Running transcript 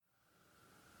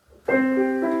Hello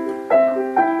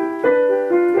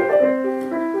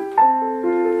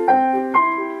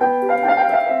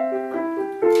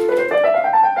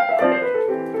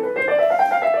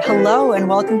and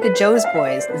welcome to Joe's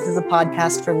Boys. This is a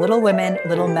podcast for little women,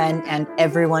 little men, and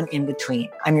everyone in between.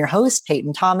 I'm your host,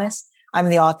 Peyton Thomas. I'm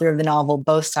the author of the novel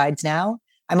Both Sides Now.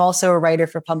 I'm also a writer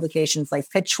for publications like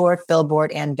Pitchfork,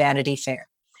 Billboard, and Vanity Fair.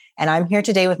 And I'm here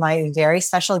today with my very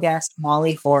special guest,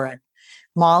 Molly Horan.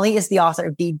 Molly is the author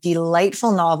of the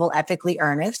delightful novel Epically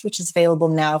Earnest, which is available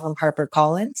now from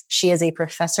HarperCollins. She is a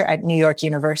professor at New York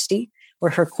University,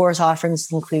 where her course offerings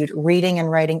include reading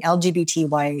and writing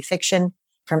LGBTYA fiction,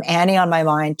 from Annie on My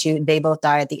Mind to They Both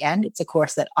Die at the End. It's a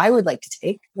course that I would like to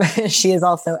take. She has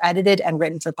also edited and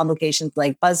written for publications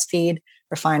like BuzzFeed,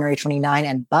 Refinery 29,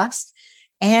 and Bust.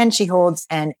 And she holds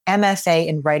an MFA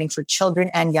in writing for children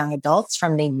and young adults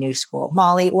from the New School.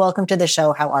 Molly, welcome to the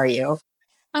show. How are you?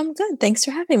 I'm good. Thanks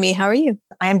for having me. How are you?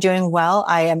 I am doing well.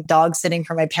 I am dog sitting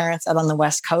for my parents out on the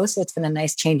West Coast. So it's been a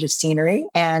nice change of scenery.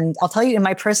 And I'll tell you, in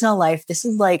my personal life, this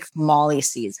is like Molly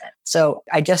season. So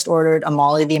I just ordered a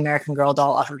Molly the American Girl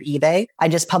doll off of eBay. I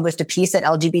just published a piece at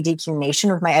LGBTQ Nation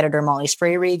with my editor, Molly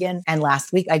Spray-Regan. And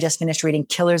last week, I just finished reading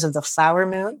Killers of the Flower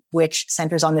Moon, which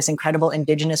centers on this incredible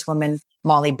Indigenous woman,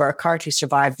 Molly Burkhart, who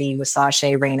survived the Wasatch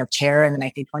Reign of Terror in the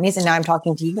 1920s. And now I'm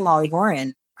talking to you, Molly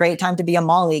Horan. Great time to be a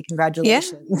Molly.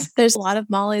 Congratulations. Yeah, there's a lot of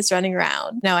Mollys running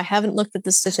around. Now, I haven't looked at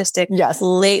the statistic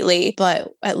lately,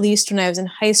 but at least when I was in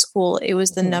high school, it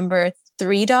was the number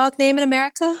 3 dog name in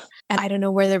America. And I don't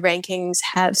know where the rankings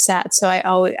have sat. So I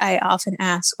often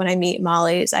ask when I meet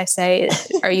Mollys, I say,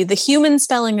 are you the human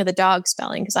spelling or the dog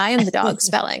spelling? Because I am the dog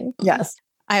spelling. Yes.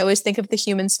 I always think of the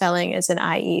human spelling as an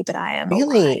IE, but I am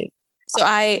really. So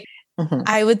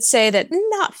I would say that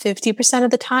not 50%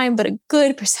 of the time, but a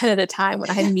good percent of the time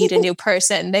when I meet a new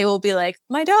person, they will be like,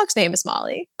 my dog's name is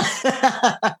Molly.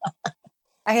 I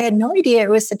had no idea it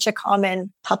was such a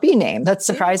common puppy name. That's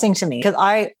surprising to me because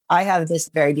I have this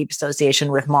very deep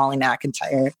association with Molly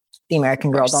McIntyre, the American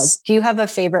Girl dog. Do you have a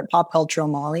favorite pop cultural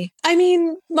Molly? I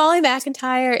mean, Molly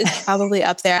McIntyre is probably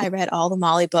up there. I read all the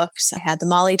Molly books. I had the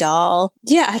Molly doll.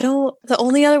 Yeah, the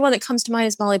only other one that comes to mind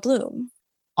is Molly Bloom.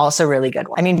 Also really good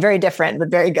one. I mean, very different, but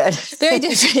very good. Very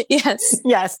different, yes.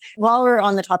 Yes. While we're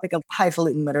on the topic of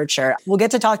highfalutin literature, we'll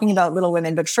get to talking about Little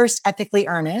Women, but first, Epically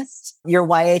Earnest, your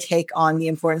YA take on the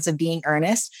importance of being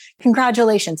earnest.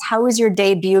 Congratulations. How is your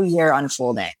debut year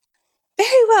unfolding?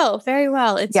 Very well, very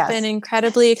well. It's been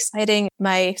incredibly exciting.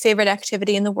 My favorite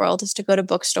activity in the world is to go to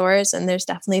bookstores, and there's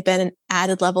definitely been an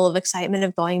added level of excitement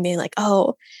of going, being like,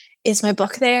 oh, is my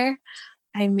book there?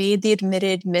 I made the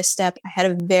admitted misstep. I had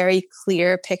a very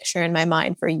clear picture in my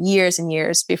mind for years and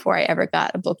years before I ever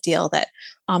got a book deal that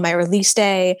on my release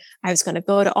day, I was going to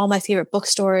go to all my favorite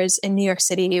bookstores in New York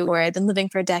City where I'd been living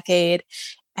for a decade.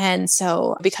 And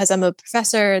so because I'm a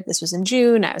professor, this was in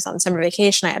June, I was on summer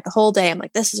vacation, I had the whole day. I'm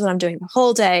like, this is what I'm doing the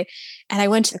whole day. And I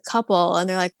went to a couple and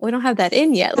they're like, we don't have that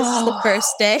in yet. This is the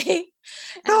first day.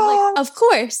 And I'm like, of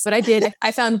course. But I did.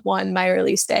 I found one, my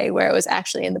release day, where it was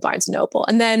actually in the Barnes & Noble.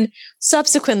 And then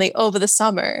subsequently over the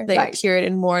summer, they appeared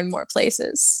in more and more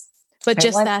places. But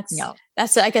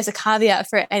that's, I guess, a caveat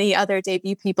for any other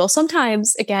debut people.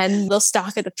 Sometimes, again, they'll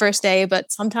stock it the first day,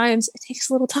 but sometimes it takes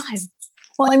a little time.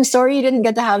 Well, I'm sorry you didn't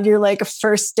get to have your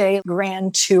first day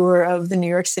grand tour of the New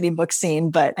York City book scene,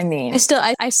 but I mean,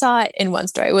 I saw it in one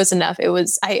store. It was enough.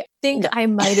 I think I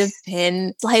might have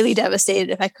been slightly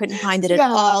devastated if I couldn't find it at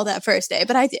all that first day,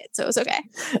 but I did. So it was okay.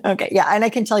 Okay. Yeah. And I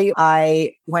can tell you,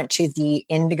 I went to the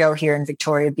Indigo here in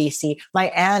Victoria, BC. My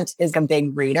aunt is a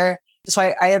big reader. So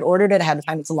I had ordered it ahead of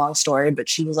time. It's a long story, but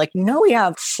she was like, we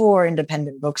have 4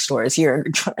 independent bookstores here.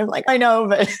 I'm like, I know,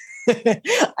 but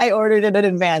I ordered it in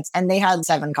advance and they had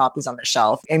 7 copies on the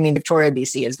shelf. I mean, Victoria,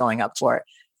 BC is going up for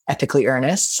Epically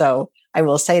Earnest. So I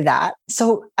will say that.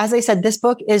 So as I said, this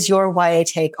book is your YA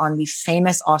take on the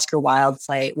famous Oscar Wilde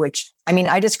play, which, I mean,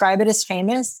 I describe it as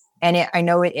famous and I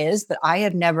know it is, but I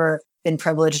have never been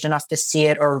privileged enough to see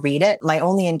it or read it. My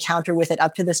only encounter with it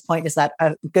up to this point is that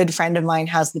a good friend of mine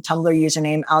has the Tumblr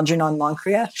username Algernon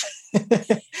Moncria.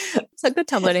 It's a good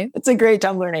Tumblr name. It's a great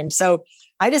Tumblr name. So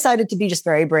I decided to be just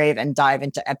very brave and dive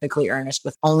into Epically Earnest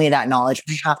with only that knowledge.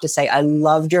 I have to say, I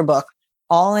loved your book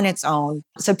all on its own.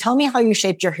 So tell me how you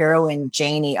shaped your heroine,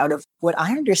 Janie, out of what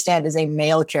I understand is a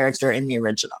male character in the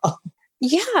original.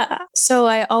 Yeah. So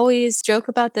I always joke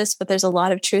about this, but there's a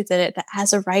lot of truth in it that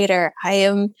as a writer, I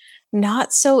am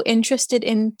not so interested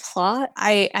in plot.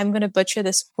 I'm going to butcher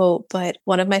this quote, but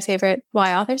one of my favorite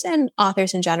YA authors and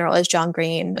authors in general is John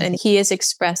Green. And he has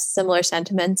expressed similar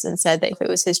sentiments and said that if it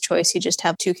was his choice, he'd just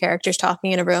have two characters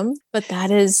talking in a room. But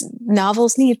that is,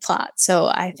 novels need plot. So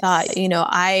I thought,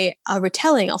 a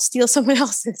retelling, I'll steal someone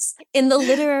else's in the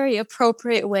literary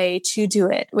appropriate way to do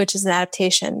it, which is an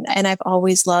adaptation. And I've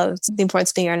always loved The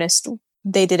Importance of Being Earnest.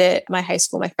 They did it at my high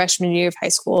school, my freshman year of high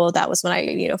school. That was when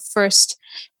I, first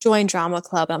joined drama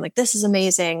club. I'm like, this is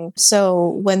amazing.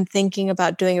 So when thinking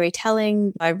about doing a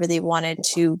retelling, I really wanted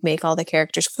to make all the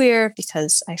characters queer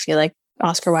because I feel like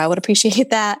Oscar Wilde would appreciate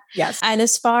that. Yes. And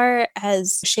as far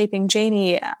as shaping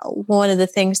Janie, one of the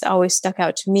things that always stuck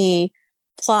out to me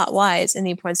plot-wise in The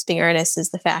Importance of Being Earnest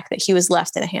is the fact that he was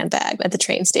left in a handbag at the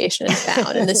train station and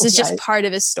found. And this is just part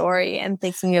of his story, and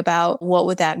thinking about what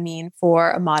would that mean for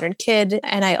a modern kid.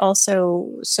 And I also,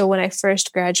 so when I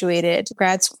first graduated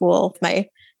grad school, my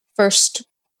first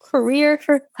career,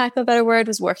 for lack of a better word,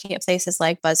 was working at places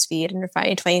like BuzzFeed and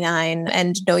Refining 29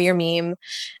 and Know Your Meme.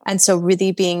 And so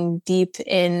really being deep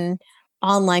in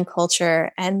online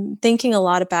culture and thinking a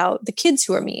lot about the kids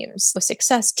who are memes, a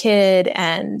Success Kid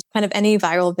and kind of any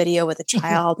viral video with a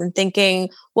child, and thinking,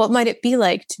 what might it be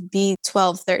like to be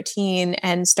 12, 13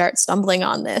 and start stumbling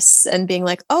on this and being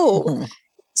like,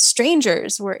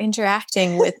 strangers were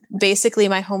interacting with basically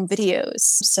my home videos.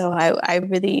 So I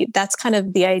really, that's kind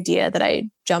of the idea that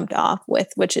I jumped off with,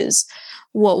 which is,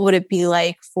 what would it be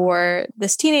like for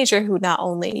this teenager who not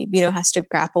only, has to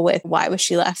grapple with why was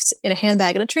she left in a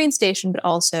handbag at a train station, but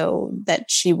also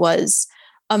that she was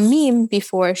a meme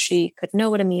before she could know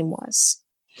what a meme was.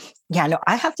 Yeah, no,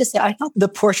 I have to say, I thought the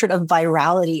portrait of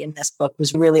virality in this book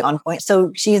was really on point.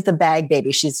 So she's the bag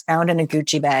baby. She's found in a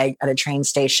Gucci bag at a train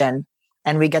station.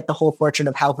 And we get the whole portrait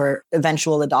of how her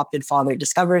eventual adopted father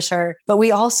discovers her. But we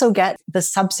also get the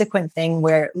subsequent thing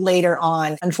where later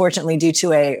on, unfortunately, due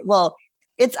to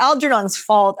it's Algernon's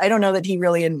fault. I don't know that he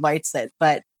really invites it,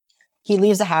 but he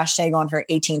leaves a hashtag on her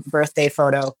 18th birthday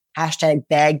photo, hashtag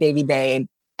bag baby babe.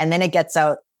 And then it gets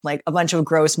out like a bunch of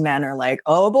gross men are like,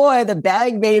 oh boy, the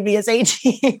bag baby is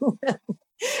 18.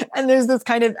 And there's this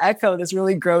kind of echo, this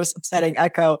really gross, upsetting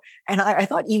echo. And I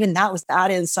thought even that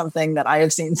is something that I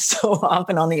have seen so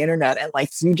often on the internet. And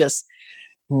like, you just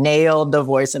nailed the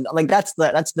voice. And like, that's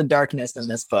the darkness in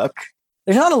this book.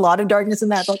 There's not a lot of darkness in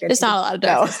that book. There's not a lot of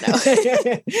darkness,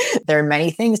 no. There are many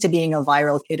things to being a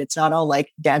viral kid. It's not all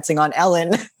like dancing on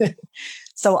Ellen.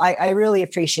 So I really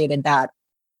appreciated that.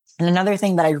 And another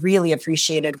thing that I really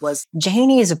appreciated was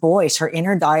Janie's voice. Her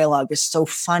inner dialogue is so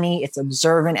funny. It's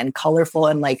observant and colorful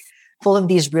and like full of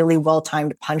these really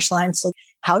well-timed punchlines. So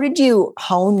how did you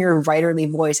hone your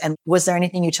writerly voice? And was there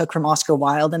anything you took from Oscar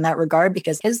Wilde in that regard?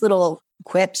 Because his little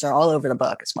quips are all over the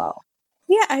book as well.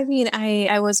 Yeah, I mean,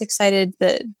 I was excited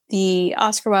that the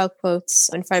Oscar Wilde quotes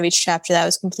in front of each chapter, that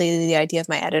was completely the idea of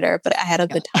my editor, but I had a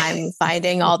good time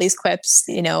finding all these quips,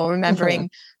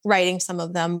 remembering writing some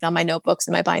of them on my notebooks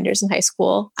and my binders in high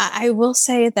school. I will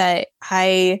say that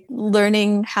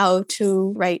learning how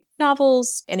to write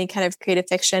novels, any kind of creative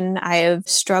fiction, I have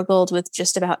struggled with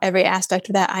just about every aspect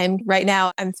of that. Right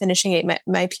now I'm finishing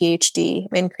my PhD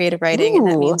in creative writing. Ooh. And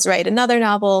that means write another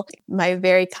novel. My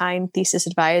very kind thesis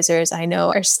advisors, I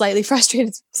know, are slightly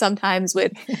frustrated sometimes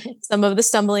with some of the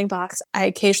stumbling blocks I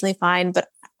occasionally find, but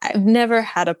I've never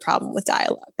had a problem with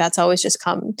dialogue. That's always just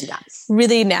come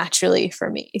really naturally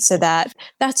for me. So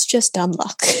that's just dumb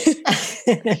luck.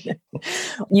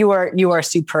 You are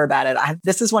superb at it.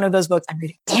 This is one of those books I'm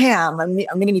reading. Damn, I'm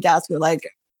going to need to ask you, like,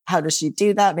 how does she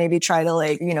do that? Maybe try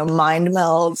to mind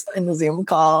meld in the Zoom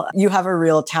call. You have a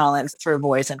real talent for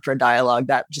voice and for dialogue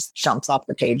that just jumps off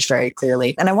the page very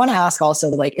clearly. And I want to ask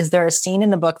also, is there a scene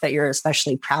in the book that you're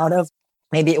especially proud of?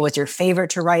 Maybe it was your favorite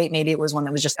to write. Maybe it was one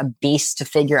that was just a beast to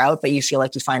figure out, but you feel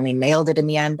like you finally nailed it in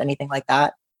the end. Anything like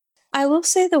that? I will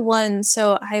say the one.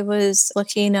 So I was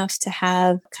lucky enough to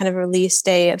have kind of a release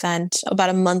day event about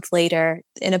a month later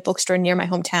in a bookstore near my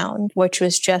hometown, which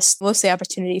was just mostly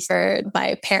opportunity for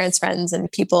my parents, friends,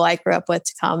 and people I grew up with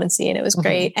to come and see. And it was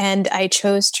great. And I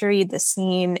chose to read the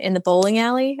scene in the bowling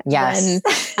alley when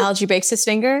Algie breaks his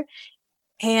finger.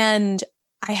 And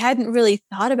I hadn't really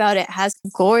thought about it as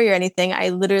gory or anything. I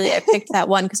picked that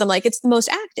one because I'm like, it's the most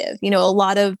active. A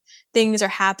lot of things are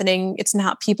happening. It's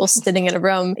not people sitting in a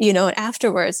room, and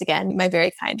afterwards, again, my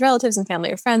very kind relatives and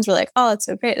family or friends were like, oh, that's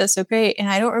so great. That's so great. And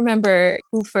I don't remember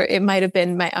it might have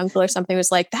been my uncle or something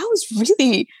was like, that was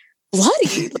really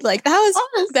bloody. Like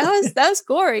that was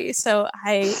gory. So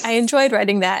I enjoyed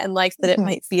writing that and liked that it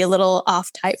might be a little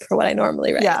off type for what I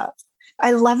normally write. Yeah.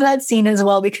 I love that scene as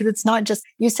well, because it's not just,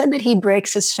 you said that he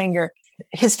breaks his finger.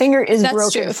 his finger is That's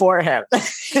broken true. for him.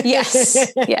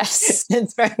 Yes. Yes.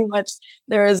 It's very much,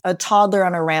 there is a toddler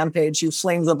on a rampage who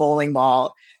flings a bowling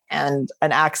ball and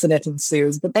an accident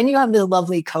ensues. But then you have the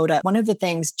lovely coda. One of the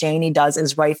things Janie does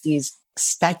is write these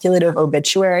speculative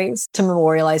obituaries to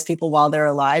memorialize people while they're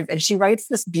alive. And she writes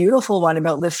this beautiful one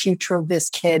about the future of this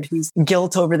kid whose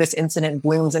guilt over this incident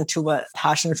blooms into a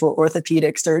passion for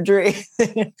orthopedic surgery.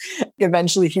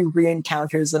 Eventually he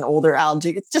re-encounters an older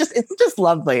Algie. It's just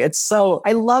lovely.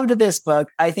 I loved this book.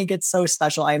 I think it's so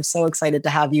special. I am so excited to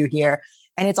have you here.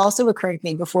 And it's also occurring to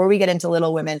me before we get into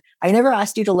Little Women, I never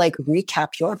asked you to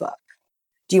recap your book.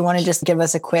 Do you want to just give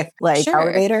us a quick Sure.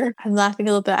 elevator? I'm laughing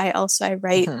a little bit. I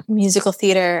write musical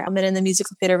theater. I'm in the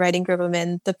musical theater writing group I'm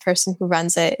in. The person who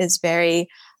runs it is very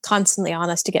constantly on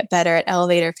us to get better at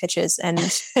elevator pitches. And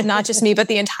not just me, but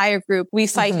the entire group. We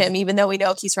fight him, even though we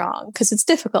know he's wrong, because it's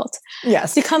difficult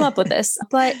to come up with this.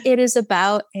 But it is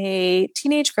about a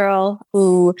teenage girl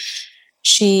who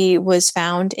she was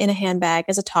found in a handbag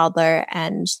as a toddler,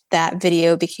 and that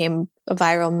video became a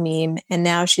viral meme. And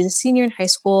now she's a senior in high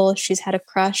school. She's had a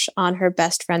crush on her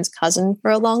best friend's cousin for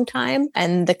a long time.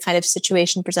 And the kind of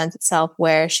situation presents itself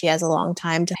where she has a long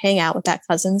time to hang out with that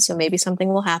cousin. So maybe something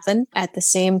will happen. At the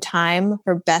same time,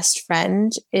 her best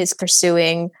friend is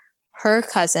pursuing her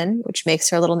cousin, which makes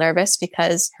her a little nervous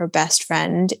because her best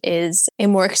friend is a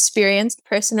more experienced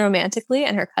person romantically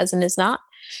and her cousin is not.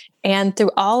 And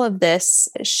through all of this,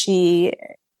 she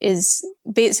is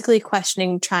basically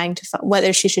questioning, trying to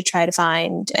whether she should try to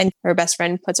find, and her best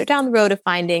friend puts her down the road of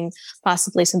finding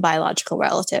possibly some biological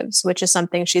relatives, which is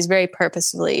something she's very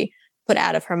purposefully put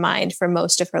out of her mind for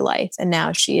most of her life. And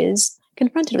now she is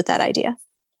confronted with that idea.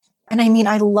 And I mean,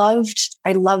 I loved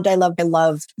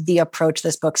the approach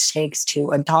this book takes to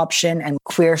adoption and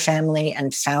queer family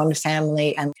and found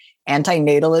family and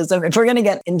antinatalism. If we're going to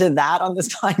get into that on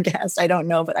this podcast, I don't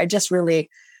know, but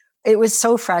it was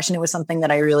so fresh. And it was something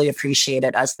that I really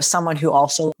appreciated as someone who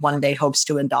also one day hopes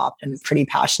to adopt and pretty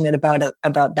passionate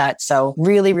about that. So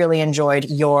really, really enjoyed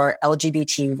your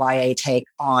LGBTYA take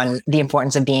on the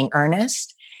importance of being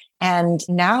earnest. And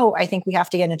now I think we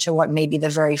have to get into what may be the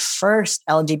very first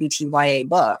LGBTYA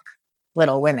book,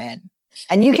 Little Women.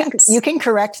 And you can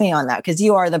correct me on that because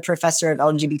you are the professor of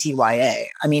LGBTYA.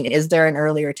 I mean, is there an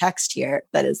earlier text here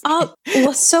that is?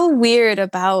 What's so weird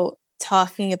about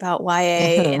talking about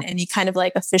YA in any kind of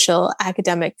official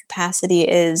academic capacity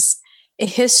is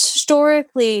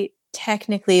historically,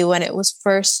 technically, when it was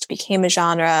first became a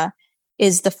genre,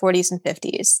 is the 40s and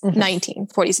 50s,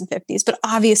 1940s and 50s. But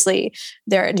obviously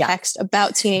there are texts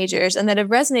about teenagers and that have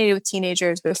resonated with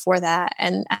teenagers before that.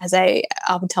 And as I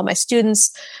often tell my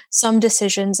students, some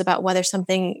decisions about whether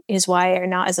something is YA or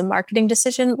not is a marketing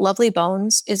decision. Lovely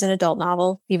Bones is an adult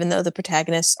novel, even though the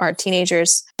protagonists are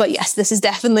teenagers. But yes, this is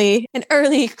definitely an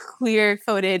early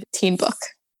queer-coded teen book.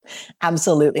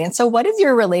 Absolutely. And so what is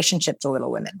your relationship to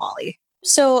Little Women, Molly?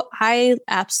 So I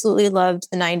absolutely loved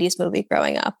the 90s movie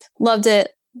growing up. Loved it,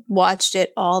 watched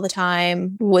it all the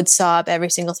time, would sob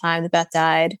every single time that Beth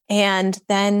died. And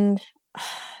then a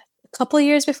couple of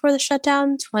years before the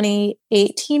shutdown,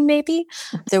 2018 maybe,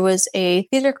 there was a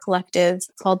theater collective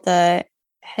called the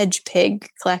Hedge Pig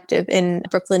Collective in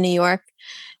Brooklyn, New York,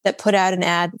 that put out an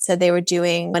ad that said they were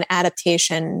doing an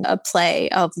adaptation, a play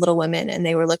of Little Women, and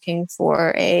they were looking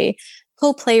for a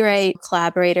co-playwright,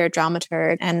 collaborator,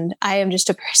 dramaturg. And I am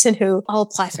just a person who I'll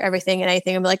apply for everything and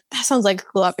anything. I'm like, that sounds like a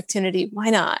cool opportunity.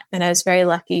 Why not? And I was very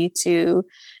lucky to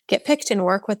get picked and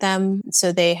work with them.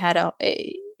 So they had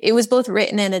it was both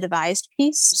written and a devised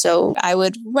piece. So I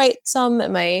would write some,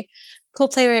 and my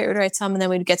co-playwright would write some, and then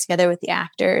we'd get together with the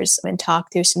actors and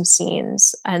talk through some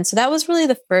scenes. And so that was really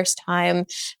the first time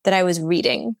that I was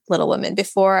reading Little Women.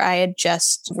 Before I had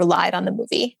just relied on the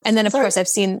movie. And then of course I've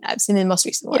seen the most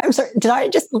recent one. Yeah, I'm sorry.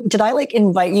 Did I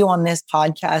invite you on this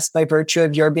podcast by virtue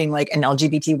of your being an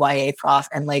LGBTYA prof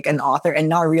and an author and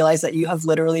not realize that you have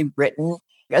literally written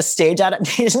a stage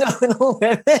adaptation of Little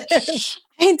Women?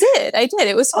 I did.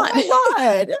 It was fun. Oh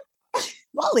my God.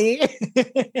 Molly,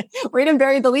 read and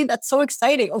bury the lead. That's so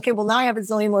exciting. Okay, well now I have a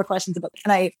zillion more questions about. Can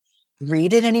I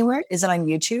read it anywhere? Is it on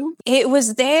YouTube? It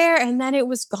was there and then it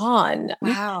was gone.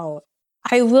 Wow.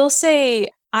 I will say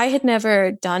I had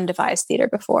never done devised theater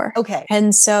before. Okay.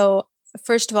 And so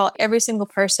first of all, every single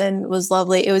person was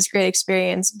lovely. It was a great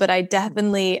experience, but I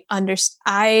definitely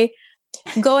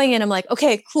going in, I'm like,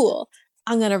 okay, cool.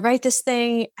 I'm going to write this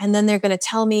thing and then they're going to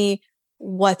tell me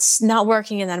what's not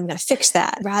working and then I'm going to fix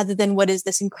that, rather than what is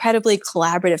this incredibly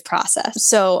collaborative process.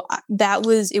 So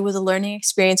it was a learning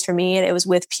experience for me, and it was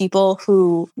with people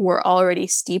who were already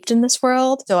steeped in this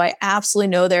world. So I absolutely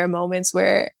know there are moments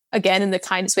where again, in the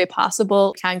kindest way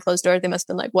possible. Behind closed doors, they must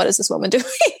have been like, what is this woman doing?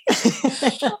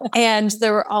 And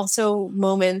there were also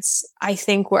moments, I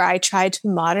think, where I tried to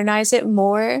modernize it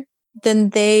more than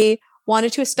they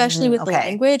wanted to, especially with the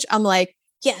language. I'm like,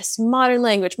 yes, modern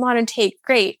language, modern take,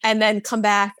 great. And then come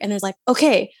back and it was like,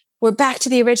 okay, we're back to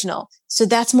the original. So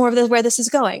that's more of where this is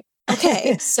going.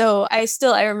 Okay. So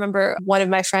I remember one of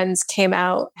my friends came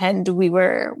out and we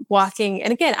were walking.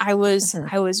 And again, I was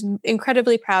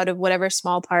incredibly proud of whatever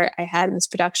small part I had in this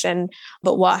production,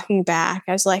 but walking back,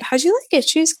 I was like, how'd you like it?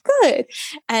 She's good.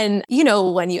 And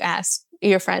when you ask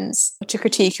your friends to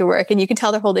critique your work and you can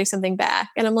tell they're holding something back.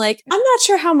 And I'm like, I'm not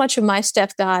sure how much of my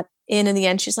stuff got in the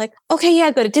end. She's like, okay,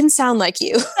 yeah, good. It didn't sound like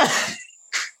you.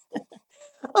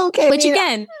 Okay. Which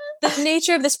again, the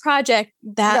nature of this project,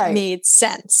 that made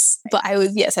sense. But I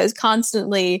was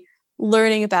constantly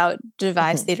learning about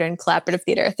devised theater and collaborative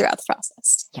theater throughout the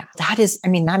process. Yeah, that is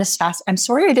fast. I'm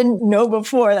sorry I didn't know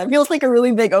before. That feels like a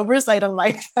really big oversight on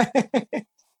my part.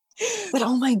 But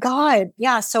oh my God.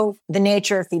 Yeah. So the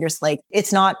nature of theater is like,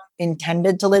 it's not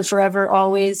intended to live forever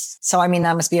always. So,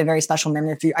 that must be a very special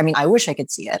memory for you. I wish I could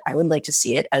see it. I would like to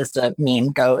see it as the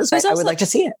meme goes. I would like to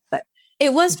see it, but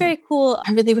it was very cool.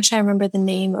 I really wish I remember the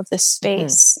name of the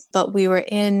space, but we were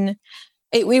in,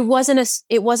 it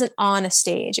wasn't on a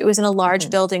stage. It was in a large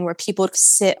building where people would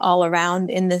sit all around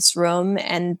in this room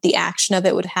and the action of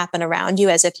it would happen around you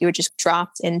as if you were just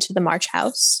dropped into the March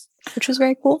House, which was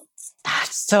very cool.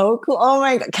 That's so cool. Oh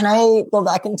my God. Can I go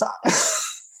back in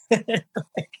time?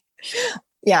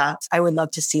 Yeah, I would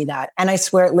love to see that. And I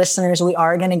swear, listeners, we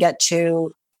are going to get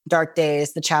to Dark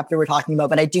Days, the chapter we're talking about,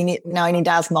 but I need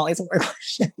to ask Molly some more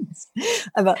questions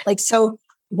about so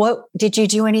what did you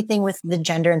do anything with the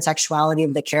gender and sexuality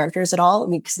of the characters at all?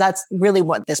 Because that's really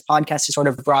what this podcast is sort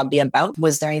of broadly about.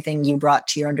 Was there anything you brought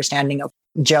to your understanding of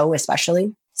Jo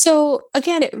especially? So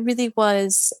again, it really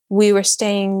was, we were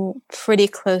staying pretty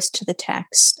close to the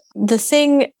text. The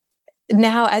thing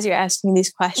now, as you're asking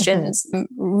these questions, I'm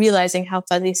realizing how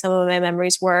fuzzy some of my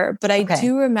memories were, but I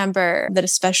do remember that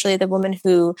especially the woman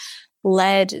who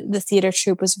led the theater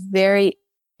troupe was very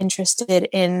interested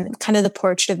in kind of the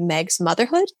portrait of Meg's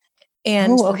motherhood,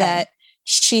 and that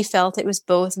she felt it was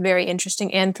both very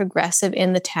interesting and progressive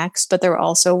in the text, but there were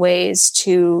also ways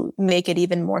to make it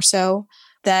even more so.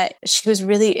 That she was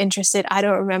really interested. I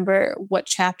don't remember what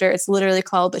chapter it's literally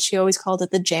called, but she always called it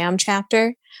the jam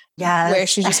chapter. Yeah. Where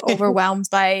she's just overwhelmed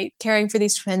by caring for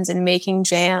these twins and making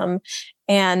jam.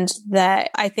 And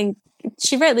that I think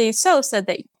she rightly so said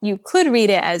that you could read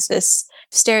it as this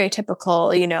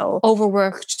stereotypical,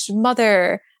 overworked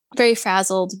mother, very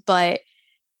frazzled, but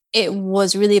it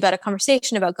was really about a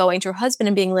conversation about going to her husband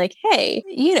and being like, hey,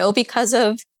 because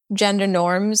of gender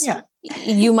norms,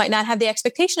 you might not have the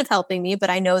expectation of helping me, but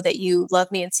I know that you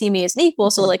love me and see me as an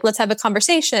equal. So let's have a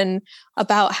conversation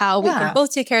about how we can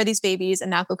both take care of these babies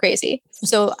and not go crazy.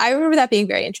 So I remember that being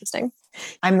very interesting.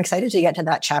 I'm excited to get to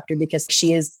that chapter because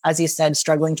she is, as you said,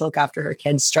 struggling to look after her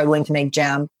kids, struggling to make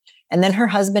jam. And then her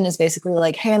husband is basically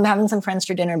like, hey, I'm having some friends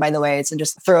for dinner, by the way. So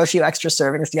just throw a few extra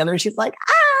servings together. And she's like,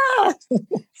 ah!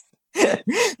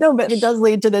 No, but it does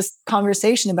lead to this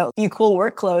conversation about equal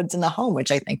workloads in the home,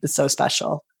 which I think is so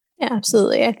special. Yeah,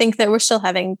 absolutely. I think that we're still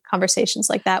having conversations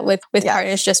like that with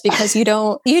partners, just because you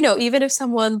don't, even if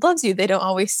someone loves you, they don't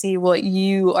always see what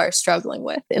you are struggling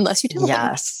with unless you tell them.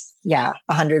 Yes. Yeah,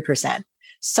 100%.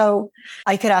 So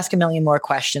I could ask a million more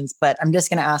questions, but I'm just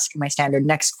going to ask my standard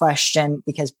next question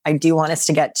because I do want us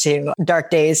to get to Dark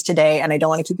Days today and I don't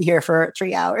want to keep you here for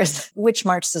 3 hours. Which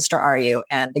March sister are you?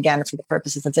 And again, for the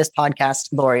purposes of this podcast,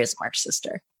 Lori is March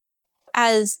sister.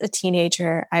 As a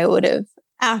teenager, I would have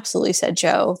absolutely said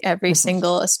Jo. Every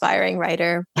single aspiring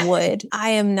writer would. I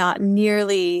am not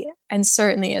nearly, and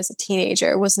certainly as a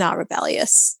teenager, was not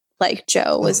rebellious like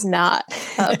Jo, was not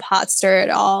a pot stirrer at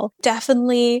all.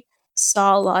 Definitely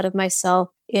saw a lot of myself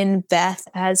in Beth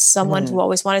as someone who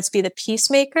always wanted to be the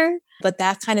peacemaker, but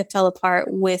that kind of fell apart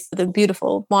with the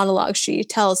beautiful monologue she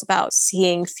tells about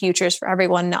seeing futures for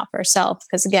everyone, not for herself.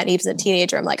 Because again, even as a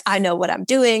teenager, I'm like, I know what I'm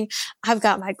doing. I've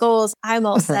got my goals. I'm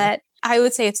all set. I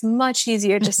would say it's much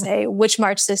easier to say which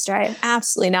March sister I am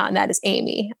absolutely not, and that is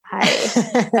Amy. I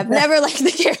have never liked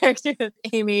the character of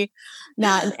Amy,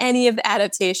 not in any of the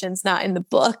adaptations, not in the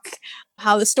book.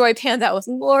 How the story pans out with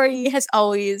Lori has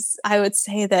always, I would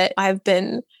say that I've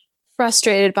been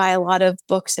frustrated by a lot of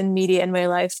books and media in my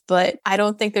life, but I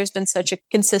don't think there's been such a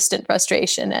consistent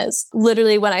frustration as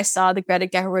literally when I saw the Greta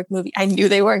Gerwig movie. I knew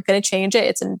they weren't going to change it.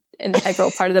 It's an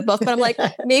integral part of the book, but I'm like,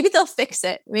 maybe they'll fix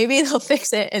it. Maybe they'll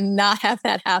fix it and not have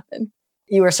that happen.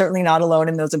 You are certainly not alone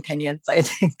in those opinions. I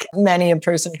think many a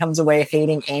person comes away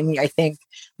hating Amy. I think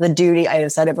the duty, I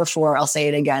have said it before, I'll say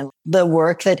it again. The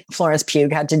work that Florence Pugh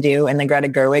had to do in the Greta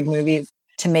Gerwig movie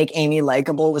to make Amy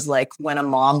likable was like when a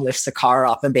mom lifts a car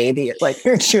off a baby. It's like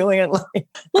you're Julian. Like,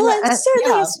 well, it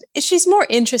certainly she's more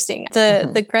interesting.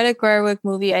 The Greta Gerwig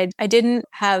movie, I didn't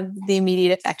have the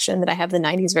immediate affection that I have the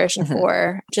 90s version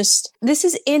for. Just, this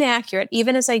is inaccurate.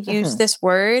 Even as I use this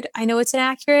word, I know it's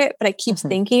inaccurate, but I keep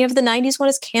thinking of the 90s one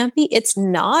as campy. It's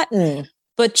not.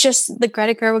 But just the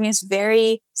Greta Gerwig is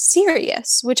very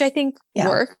serious, which I think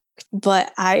worked.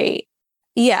 But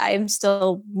I'm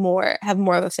still have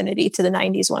more of affinity to the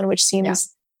 90s one, which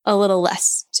seems a little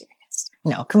less serious.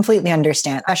 No, completely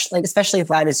understand. Especially if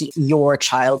that is your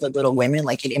childhood Little Women,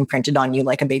 like it imprinted on you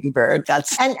like a baby bird.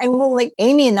 And well, like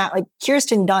Amy and that, like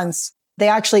Kirsten Dunst, they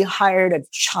actually hired a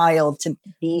child to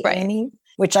be Amy,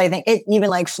 which I think even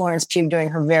like Florence Pugh doing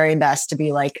her very best to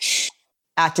be like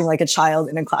acting like a child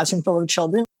in a classroom full of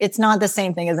children. It's not the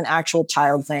same thing as an actual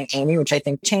child playing Amy, which I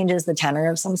think changes the tenor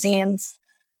of some scenes.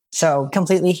 So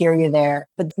completely hear you there.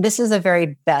 But this is a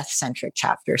very Beth-centric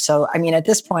chapter. So, I mean, at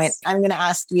this point, I'm going to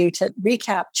ask you to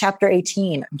recap chapter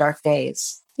 18, Dark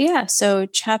Days. Yeah. So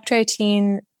chapter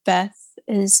 18, Beth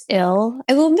is ill.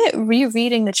 I will admit,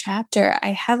 rereading the chapter,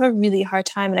 I have a really hard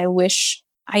time, and I wish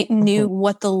I knew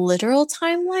what the literal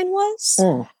timeline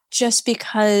was. Just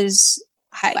because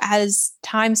as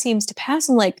time seems to pass,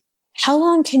 I'm like, how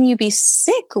long can you be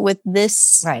sick with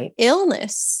this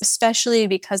illness? Especially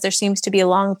because there seems to be a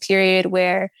long period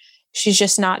where she's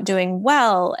just not doing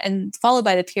well, and followed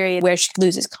by the period where she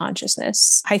loses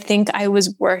consciousness. I think I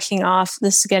was working off,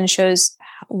 this again shows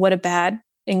what a bad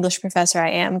English professor I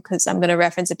am, because I'm going to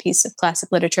reference a piece of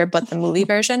classic literature, but the movie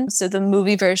version. So the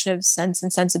movie version of Sense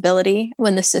and Sensibility,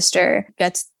 when the sister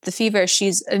gets the fever,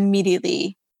 she's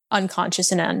immediately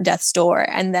unconscious and on death's door,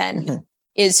 and then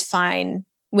is fine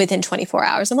within 24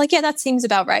 hours. I'm like, yeah, that seems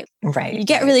about right. Right. You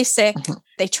get really sick.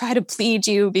 They try to bleed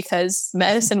you because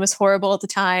medicine was horrible at the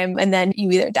time. And then you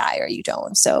either die or you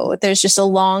don't. So there's just a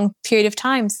long period of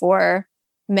time for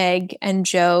Meg and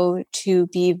Joe to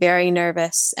be very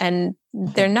nervous, and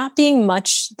there not being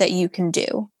much that you can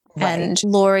do. And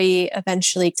Laurie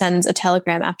eventually sends a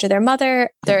telegram after their mother.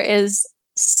 There is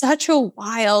such a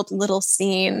wild little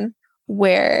scene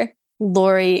where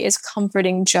Laurie is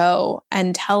comforting Joe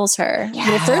and tells her,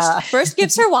 first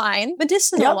gives her wine,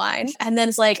 medicinal wine. And then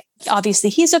it's like, obviously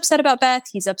he's upset about Beth.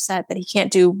 He's upset that he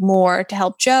can't do more to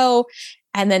help Joe.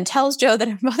 And then tells Joe that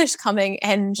her mother's coming,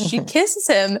 and she kisses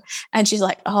him. And she's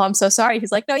like, oh, I'm so sorry.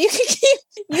 He's like, no, you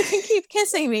can keep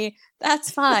kissing me. That's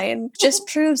fine. Just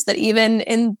proves that even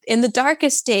in the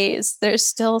darkest days, there's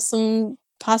still some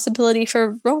possibility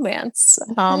for romance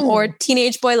or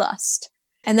teenage boy lust.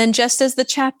 And then just as the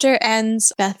chapter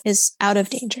ends, Beth is out of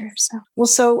danger.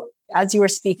 So as you were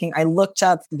speaking, I looked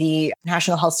up the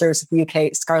National Health Service of the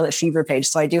UK Scarlet Fever page.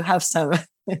 So I do have some,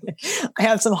 I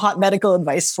have some hot medical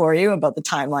advice for you about the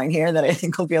timeline here that I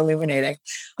think will be illuminating.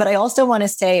 But I also want to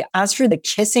say, as for the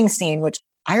kissing scene, which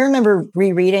I remember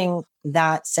rereading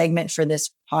that segment for this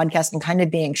podcast and kind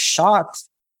of being shocked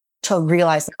to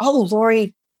realize, oh,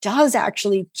 Laurie does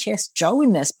actually kiss Joe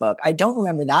in this book. I don't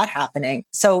remember that happening.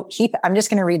 So I'm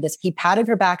just going to read this. He patted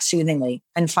her back soothingly,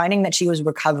 and finding that she was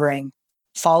recovering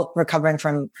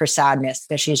from her sadness,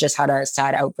 because she's just had a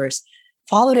sad outburst,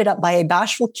 followed it up by a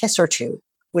bashful kiss or two,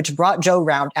 which brought Joe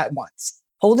round at once.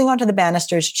 Holding onto the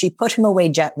banisters, she put him away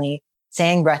gently,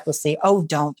 saying breathlessly, oh,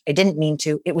 don't. I didn't mean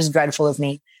to. It was dreadful of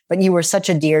me. But you were such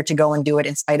a dear to go and do it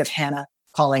in spite of Hannah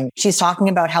calling. She's talking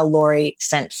about how Laurie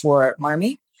sent for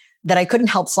Marmee, that I couldn't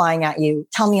help flying at you.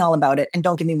 Tell me all about it. And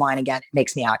don't give me wine again. It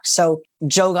makes me act. So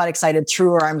Joe got excited,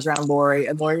 threw her arms around Laurie,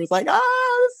 and Laurie was like,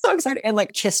 so excited, and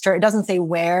like kissed her. It doesn't say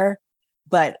where,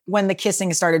 but when the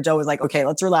kissing started, Joe was like, okay,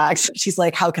 let's relax. She's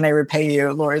like, how can I repay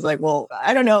you? Laurie's like, well,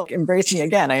 I don't know. Embrace me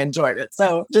again. I enjoyed it.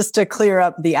 So just to clear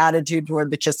up the attitude toward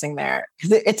the kissing there,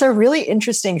 it's a really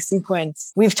interesting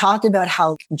sequence. We've talked about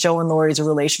how Joe and Laurie's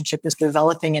relationship is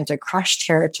developing into crush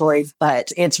territory,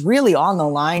 but it's really on the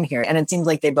line here. And it seems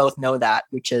like they both know that,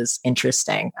 which is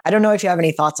interesting. I don't know if you have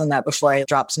any thoughts on that before I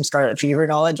drop some Scarlet Fever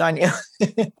knowledge on you.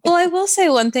 Well, I will say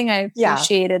one thing I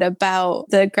appreciated about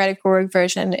the Greta Gerwig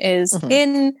version is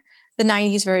in the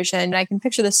 90s version, I can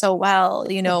picture this so well,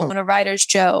 when a writer's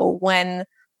Joe, when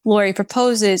Laurie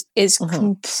proposes, is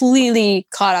completely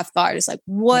caught off guard. It's like,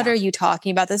 what are you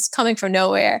talking about? This is coming from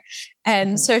nowhere.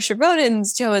 And Saoirse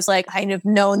Ronan's Joe is like, I have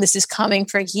known this is coming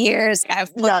for years.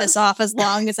 I've put this off as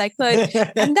long as I could.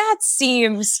 And that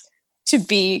seems to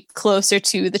be closer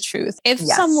to the truth. If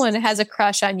someone has a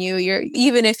crush on you,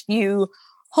 even if you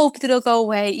hope that it'll go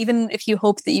away, even if you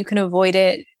hope that you can avoid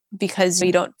it, because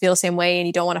you don't feel the same way and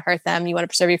you don't want to hurt them. You want to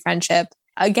preserve your friendship.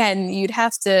 Again, you'd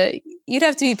have to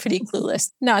be pretty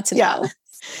clueless not to know.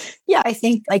 Yeah, I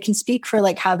think I can speak for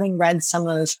like having read some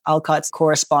of Alcott's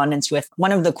correspondence with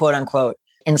one of the quote unquote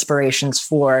inspirations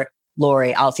for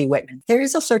Laurie, Alfie Whitman. There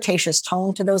is a flirtatious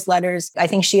tone to those letters. I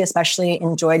think she especially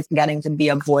enjoyed getting to be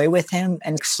a boy with him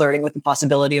and flirting with the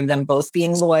possibility of them both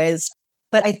being boys.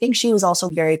 But I think she was also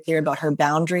very clear about her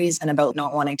boundaries and about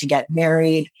not wanting to get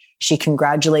married. She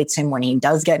congratulates him when he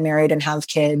does get married and have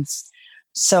kids.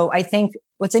 So I think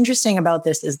what's interesting about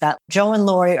this is that Jo and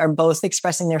Laurie are both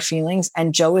expressing their feelings,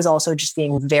 and Jo is also just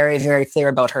being very, very clear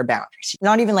about her boundaries.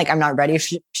 Not even like, I'm not ready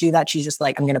to do that. She's just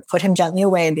like, I'm going to put him gently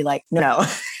away and be like, no,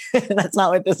 that's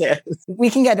not what this is. We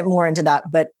can get more into that.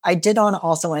 But I did want to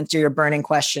also answer your burning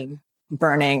question,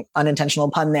 burning unintentional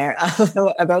pun there,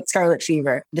 about scarlet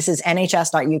fever. This is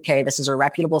nhs.uk. This is a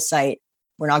reputable site.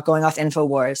 We're not going off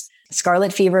InfoWars.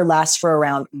 Scarlet fever lasts for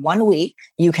around 1 week.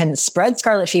 You can spread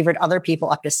scarlet fever to other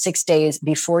people up to 6 days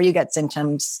before you get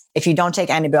symptoms. If you don't take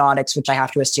antibiotics, which I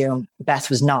have to assume Beth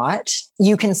was not,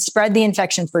 you can spread the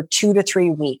infection for 2 to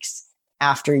 3 weeks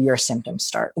after your symptoms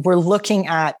start. We're looking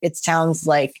at, it sounds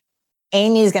like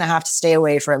Amy is going to have to stay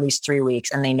away for at least 3 weeks,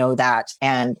 and they know that.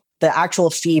 And the actual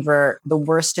fever, the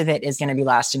worst of it is going to be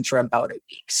lasting for about a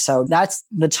week. So that's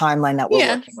the timeline that we're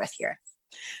working with here.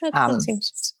 That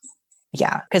seems...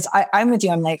 Yeah, because I'm with you.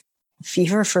 I'm like,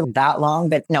 fever for that long?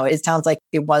 But no, it sounds like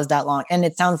it was that long. And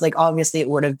it sounds like obviously it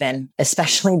would have been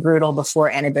especially brutal before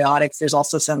antibiotics. There's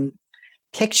also some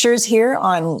pictures here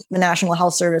on the National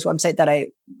Health Service website that I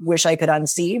wish I could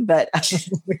unsee, but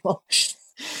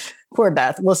poor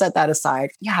Beth, we'll set that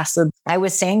aside. Yeah, so I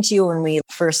was saying to you when we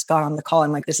first got on the call,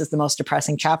 I'm like, this is the most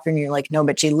depressing chapter. And you're like, no,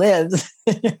 but she lives.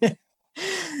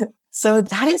 So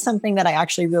that is something that I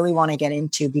actually really want to get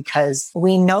into, because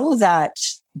we know that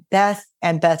Beth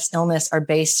and Beth's illness are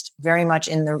based very much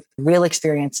in the real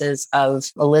experiences of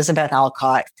Elizabeth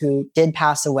Alcott, who did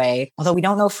pass away, although we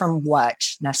don't know from what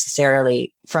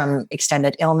necessarily. From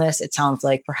extended illness, it sounds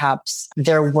like perhaps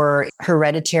there were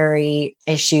hereditary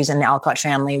issues in the Alcott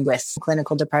family with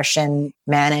clinical depression,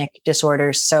 manic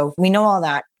disorders. So we know all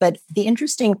that. But the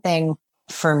interesting thing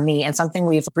for me, and something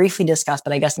we've briefly discussed,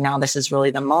 but I guess now this is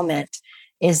really the moment,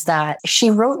 is that she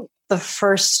wrote the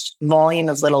first volume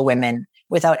of Little Women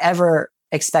without ever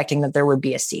expecting that there would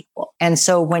be a sequel. And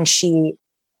so when she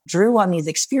drew on these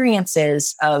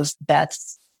experiences of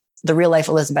Beth's, the real life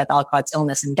Elizabeth Alcott's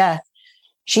illness and death,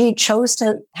 she chose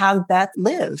to have Beth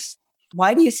live.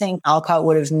 Why do you think Alcott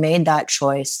would have made that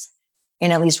choice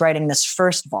in at least writing this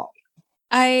first volume?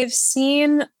 I've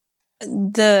seen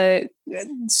so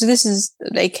this is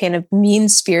a kind of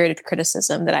mean-spirited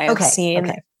criticism that I have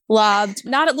seen lobbed,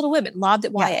 not at Little Women, lobbed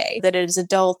at YA, that it is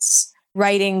adults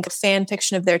writing fan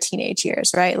fiction of their teenage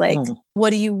years, right? Like,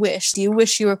 what do you wish? Do you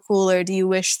wish you were cooler? Do you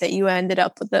wish that you ended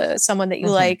up with someone that you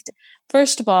liked?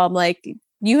 First of all, I'm like,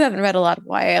 you haven't read a lot of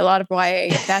YA. A lot of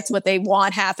YA, if that's what they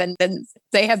want happen, then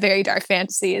they have very dark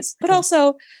fantasies. But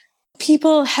also,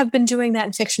 people have been doing that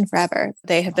in fiction forever.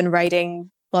 They have been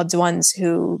writing loved ones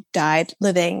who died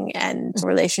living and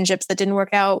relationships that didn't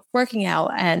work out, working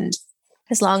out. And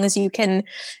as long as you can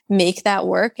make that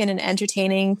work in an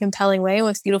entertaining, compelling way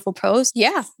with beautiful prose, do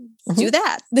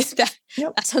that.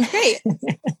 That sounds great.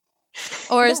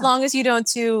 Or as long as you don't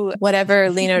do whatever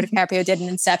Leonardo DiCaprio did in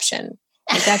Inception.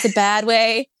 Like, that's a bad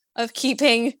way of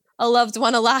keeping a loved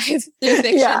one alive through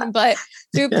fiction, but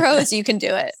through prose, you can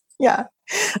do it. Yeah.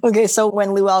 Okay, so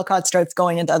when Lou Alcott starts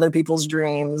going into other people's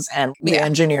dreams and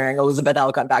re-engineering Elizabeth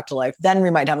Alcott back to life, then we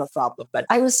might have a problem. But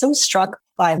I was so struck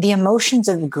by the emotions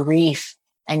of grief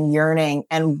and yearning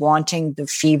and wanting the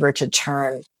fever to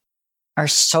turn are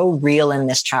so real in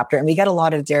this chapter. And we get a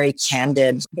lot of very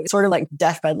candid, sort of like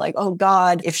deathbed, like, oh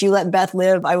God, if you let Beth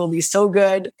live, I will be so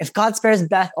good. If God spares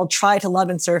Beth, I'll try to love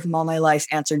and serve him all my life,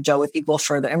 answered Jo with equal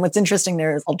fervor. And what's interesting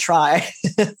there is I'll try.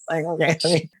 Like,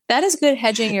 okay. That is good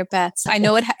hedging your bets. I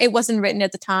know it wasn't written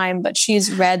at the time, but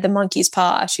she's read The Monkey's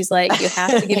Paw. She's like, you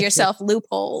have to give yourself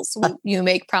loopholes when you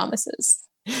make promises.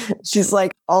 She's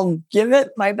like, I'll give it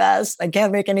my best. I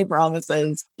can't make any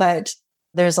promises. But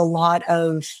there's a lot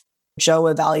of Jo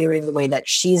evaluating the way that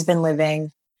she's been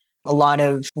living, a lot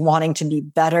of wanting to be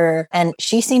better. And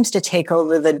she seems to take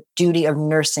over the duty of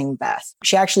nursing Beth.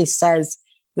 She actually says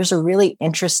there's a really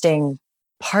interesting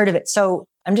part of it. So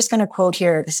I'm just going to quote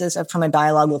here. This is from a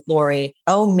dialogue with Laurie.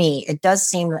 Oh, me, it does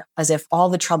seem as if all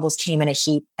the troubles came in a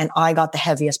heap and I got the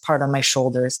heaviest part on my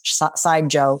shoulders, sighed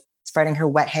Jo, spreading her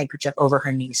wet handkerchief over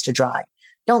her knees to dry.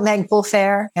 Don't Meg full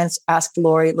fare? Asked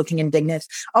Laurie, looking indignant.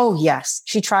 Oh, yes,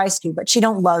 she tries to, but she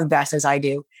don't love Beth as I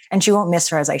do, and she won't miss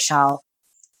her as I shall.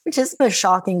 which is a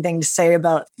shocking thing to say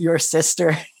about your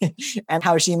sister and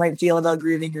how she might feel about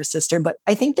grieving your sister. But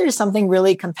I think there's something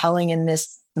really compelling in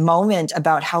this moment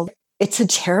about how it's a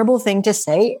terrible thing to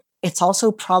say. It's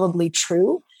also probably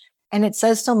true. And it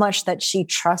says so much that she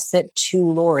trusts it to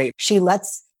Laurie. She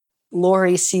lets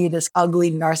Laurie see this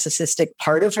ugly, narcissistic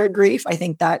part of her grief. I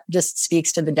think that just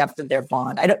speaks to the depth of their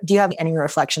bond. Do you have any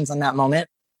reflections on that moment?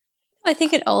 I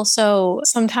think it also,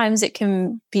 sometimes it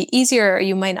can be easier.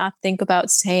 You might not think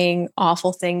about saying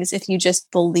awful things if you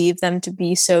just believe them to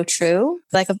be so true.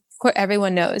 Like, of course,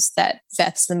 everyone knows that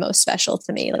Beth's the most special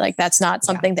to me. Like, that's not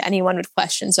something that anyone would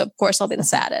question. So of course I'll be the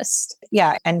saddest.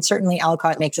 Yeah. And certainly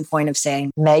Alcott makes a point of saying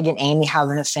Meg and Amy have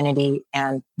an affinity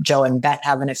and Joe and Beth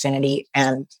have an affinity.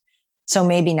 And so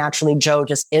maybe naturally Joe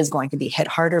just is going to be hit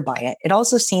harder by it. It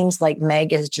also seems like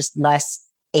Meg is just less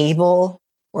able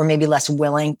or maybe less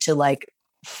willing to like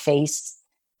face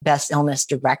Beth's illness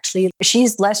directly.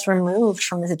 She's less removed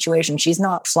from the situation. She's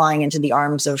not flying into the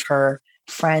arms of her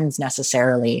friends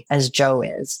necessarily as Joe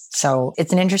is. So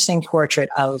it's an interesting portrait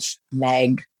of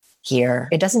Meg here.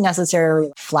 It doesn't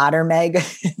necessarily flatter Meg,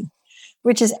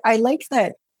 which is, I like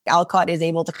that Alcott is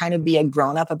able to kind of be a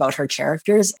grown-up about her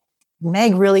characters.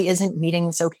 Meg really isn't meeting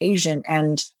this occasion.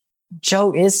 And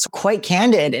Joe is quite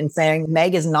candid in saying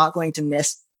Meg is not going to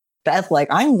miss Beth like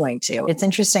I'm going to. It's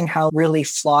interesting how really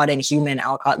flawed and human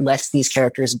Alcott lets these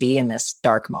characters be in this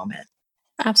dark moment.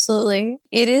 Absolutely.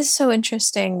 It is so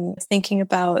interesting thinking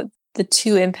about the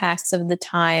two impacts of the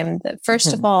time. That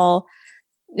first of all,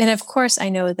 and of course, I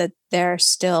know that there are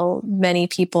still many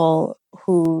people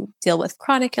who deal with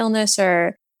chronic illness,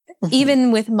 or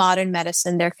even with modern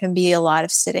medicine, there can be a lot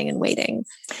of sitting and waiting.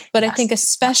 But I think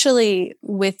especially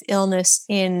with illness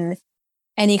in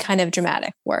any kind of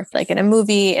dramatic work, like in a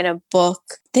movie, in a book,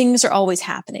 things are always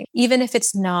happening, even if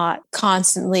it's not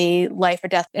constantly life or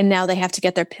death. And now they have to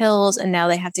get their pills and now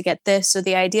they have to get this. So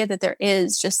the idea that there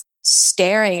is just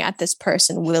staring at this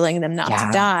person, willing them not to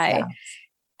die. Yeah.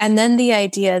 And then the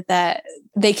idea that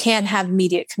they can't have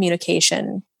immediate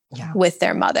communication with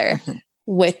their mother,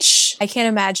 which I can't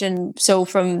imagine. So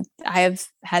I have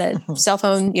had a cell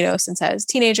phone, since I was a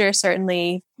teenager.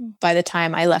 Certainly by the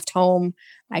time I left home,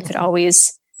 I could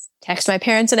always text my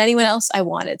parents and anyone else I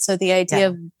wanted. So the idea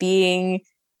of being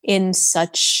in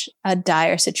such a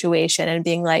dire situation and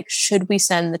being like, should we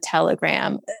send the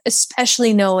telegram,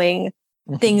 especially knowing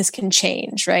things can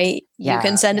change, right? You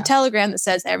can send a telegram that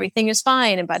says everything is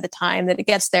fine. And by the time that it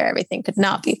gets there, everything could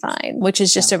not be fine, which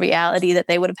is just a reality that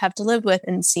they would have had to live with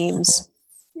and seems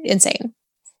insane.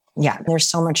 Yeah, there's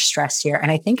so much stress here.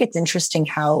 And I think it's interesting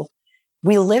how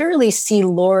we literally see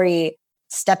Laurie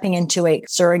stepping into a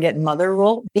surrogate mother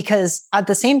role, because at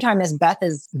the same time as Beth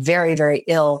is very, very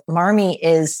ill, Marmee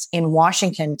is in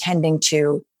Washington tending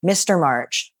to Mr.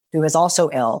 March, who is also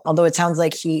ill, although it sounds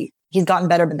like he's gotten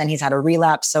better, but then he's had a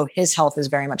relapse. So his health is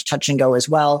very much touch and go as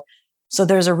well. So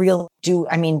there's a real, do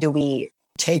we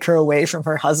take her away from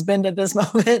her husband at this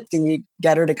moment? Do we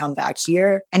get her to come back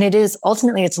here? And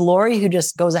it's Laurie who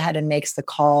just goes ahead and makes the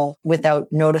call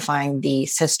without notifying the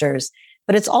sisters.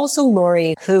 But it's also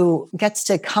Laurie who gets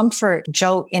to comfort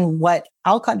Joe in what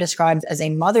Alcott describes as a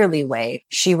motherly way.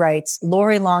 She writes,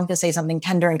 Laurie longed to say something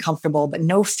tender and comfortable, but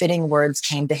no fitting words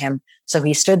came to him. So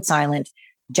he stood silent,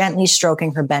 gently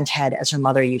stroking her bent head as her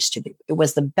mother used to do. It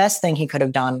was the best thing he could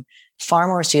have done, far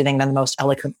more soothing than the most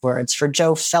eloquent words, for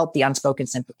Joe felt the unspoken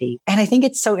sympathy. And I think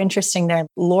it's so interesting there,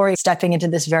 Laurie stepping into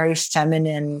this very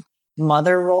feminine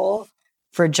mother role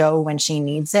for Joe when she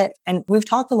needs it. And we've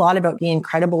talked a lot about the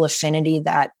incredible affinity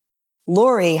that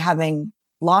Laurie, having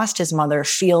lost his mother,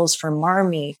 feels for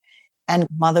Marmee, and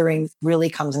mothering really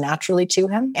comes naturally to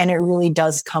him. And it really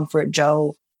does comfort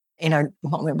Joe in a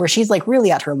moment where she's like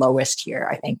really at her lowest here,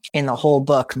 I think, in the whole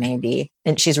book, maybe.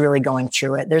 And she's really going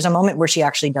through it. There's a moment where she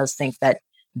actually does think that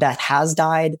Beth has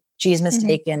died. She's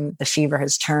mistaken. The fever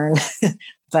has turned,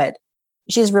 but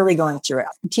she's really going through it.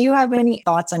 Do you have any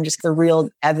thoughts on just the real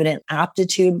evident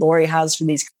aptitude Laurie has for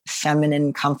these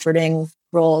feminine, comforting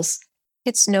roles?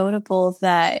 It's notable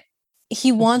that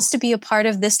he wants to be a part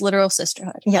of this literal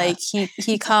sisterhood. Yeah. Like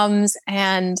he comes,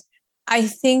 and I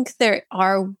think there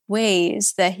are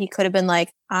ways that he could have been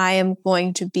like, I am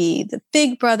going to be the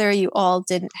big brother you all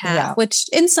didn't have, which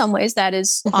in some ways that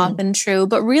is often true.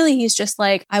 But really, he's just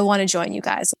like, I want to join you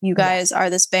guys. You guys are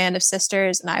this band of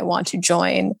sisters and I want to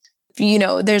join.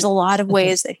 There's a lot of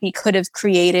ways that he could have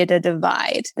created a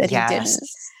divide that he didn't.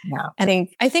 Yeah.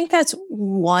 I think that's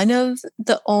one of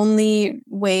the only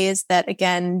ways that,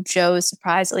 again, Joe's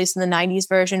surprise, at least in the 90s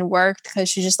version, worked, because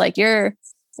she's just like, you're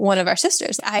one of our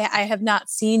sisters. I have not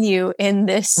seen you in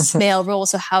this male role.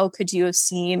 So how could you have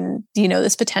seen,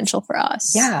 this potential for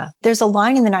us? Yeah. There's a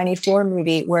line in the 94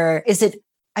 movie where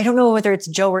I don't know whether it's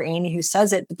Joe or Amy who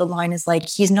says it, but the line is like,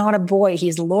 he's not a boy,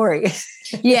 he's Laurie.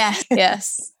 Yeah.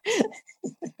 Yes.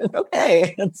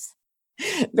 Okay. That's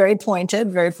very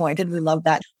pointed, very pointed. We love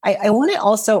that. I want to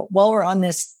also, while we're on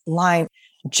this line,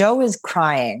 Joe is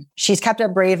crying. She's kept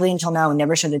up bravely until now and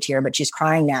never shed a tear, but she's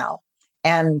crying now.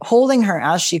 And holding her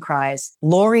as she cries,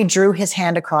 Laurie drew his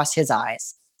hand across his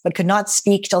eyes, but could not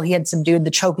speak till he had subdued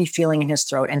the choky feeling in his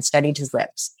throat and steadied his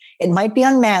lips. It might be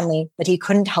unmanly, but he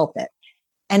couldn't help it.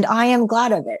 And I am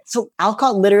glad of it. So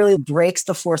Alcott literally breaks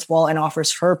the fourth wall and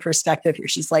offers her perspective here.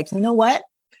 She's like, you know what?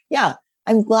 Yeah,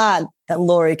 I'm glad that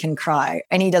Laurie can cry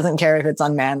and he doesn't care if it's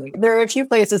unmanly. There are a few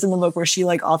places in the book where she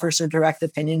offers her direct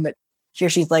opinion, but here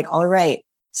she's like, all right,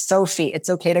 Sophie, it's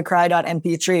okay to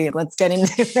cry.mp3. Let's get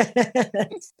into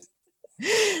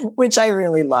it. Which I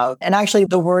really love. And actually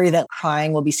the worry that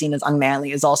crying will be seen as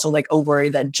unmanly is also a worry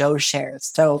that Joe shares.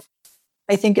 So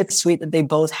I think it's sweet that they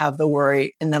both have the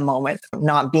worry in the moment of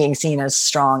not being seen as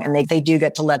strong. And they do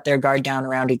get to let their guard down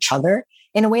around each other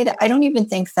in a way that I don't even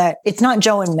think that it's not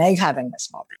Joe and Meg having this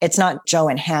moment. It's not Joe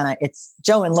and Hannah. It's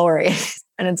Joe and Laurie.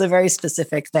 And it's a very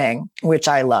specific thing, which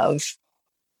I love.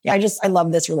 Yeah, I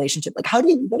love this relationship.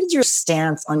 What is your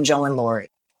stance on Joe and Laurie?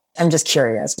 I'm just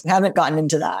curious. We haven't gotten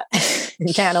into that.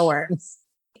 Can of worms.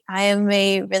 I am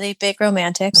a really big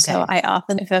romantic. Okay. So I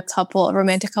often, if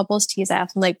romantic couples tease, I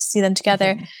often like to see them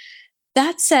together. Mm-hmm.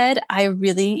 That said, I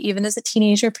really, even as a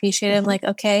teenager, appreciated, I'm like,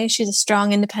 okay, she's a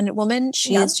strong, independent woman.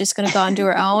 She is just going to go on to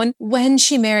her own. When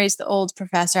she marries the old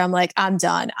professor, I'm like, I'm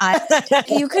done.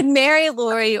 You could marry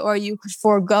Laurie or you could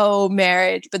forego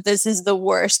marriage, but this is the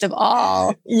worst of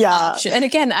all. Yeah. And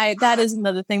again, that is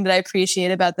another thing that I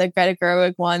appreciate about the Greta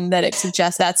Gerwig one, that it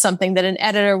suggests that's something that an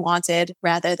editor wanted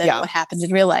rather than what happened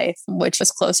in real life, which was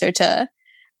closer to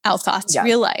Alcott's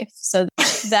real life. So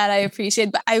that I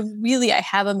appreciate, but I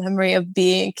have a memory of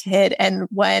being a kid. And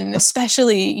when,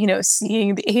 especially,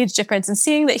 seeing the age difference and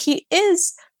seeing that he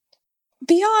is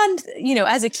beyond,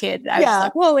 as a kid, I was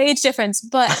like, whoa, age difference.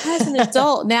 But as an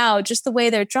adult now, just the way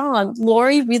they're drawn,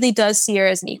 Laurie really does see her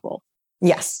as an equal.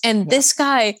 Yes. And this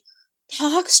guy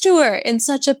talks to her in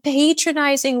such a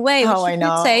patronizing way. Oh, I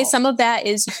know. Say some of that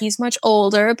is he's much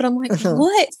older, but I'm like,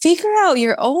 what? Figure out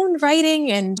your own writing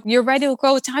and your writing will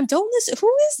grow with time. Don't listen.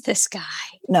 Who is this guy?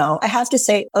 No, I have to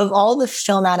say, of all the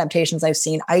film adaptations I've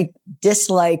seen, I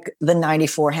dislike the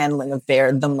 94 handling of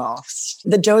Bear the most.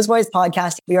 The Joe's Boys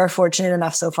podcast, we are fortunate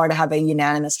enough so far to have a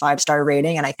unanimous 5-star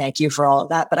rating, and I thank you for all of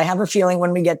that. But I have a feeling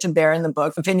when we get to Bear in the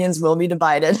book, opinions will be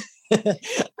divided.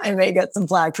 I may get some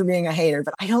flack for being a hater,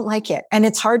 but I don't like it. And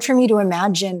it's hard for me to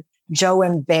imagine Joe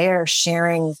and Bear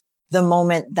sharing the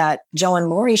moment that Joe and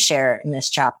Laurie share in this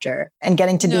chapter and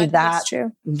getting to be that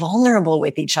vulnerable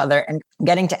with each other and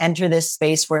getting to enter this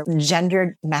space where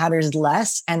gender matters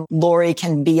less and Laurie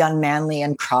can be unmanly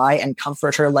and cry and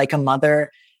comfort her like a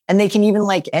mother. And they can even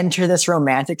enter this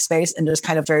romantic space and just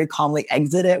kind of very calmly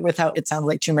exit it without it sounds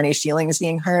like too many feelings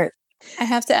being hurt. I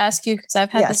have to ask you, because I've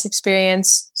had this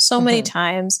experience so many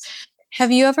times.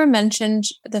 Have you ever mentioned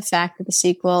the fact that the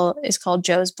sequel is called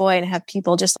Joe's Boy and have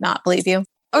people just not believe you?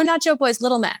 Or not Joe Boys,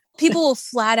 Little Men. People will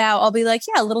flat out, I'll be like,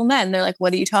 yeah, Little Men. They're like,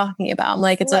 what are you talking about? I'm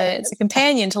like, it's a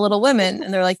companion to Little Women.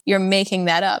 And they're like, you're making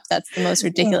that up. That's the most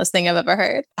ridiculous thing I've ever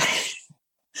heard.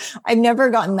 I've never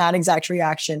gotten that exact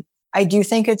reaction. I do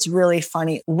think it's really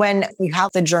funny when we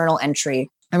have the journal entry,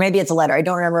 or maybe it's a letter. I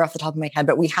don't remember off the top of my head,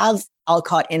 but we have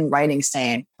Alcott in writing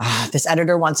saying, this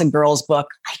editor wants a girl's book.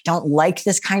 I don't like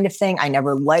this kind of thing. I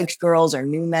never liked girls or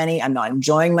knew many. I'm not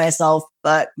enjoying myself,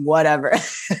 but whatever.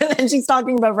 And she's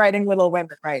talking about writing Little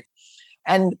Women, right?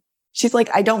 And she's like,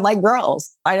 I don't like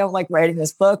girls. I don't like writing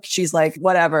this book. She's like,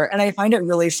 whatever. And I find it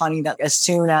really funny that as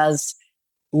soon as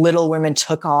Little Women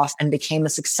took off and became a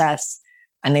success,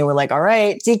 and they were like, all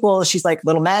right, sequel. She's like,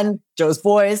 Little Men, Joe's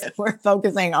Boys. We're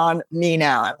focusing on me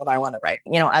now and what I want to write.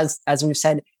 As we've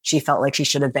said, she felt like she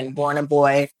should have been born a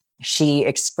boy. She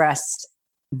expressed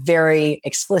very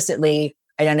explicitly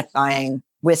identifying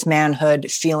with manhood,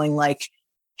 feeling like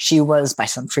she was, by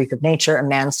some freak of nature, a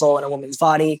man's soul in a woman's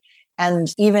body.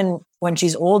 And even when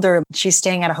she's older, she's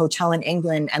staying at a hotel in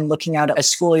England and looking out at a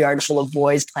schoolyard full of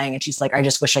boys playing. And she's like, I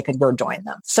just wish I could go join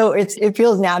them. So it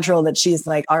feels natural that she's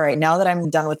like, all right, now that I'm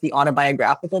done with the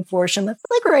autobiographical portion, let's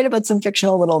write about some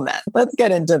fictional little men. Let's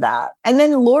get into that. And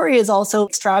then Laurie is also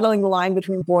straddling the line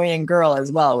between boy and girl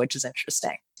as well, which is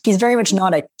interesting. He's very much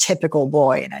not a typical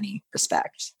boy in any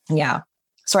respect. Yeah.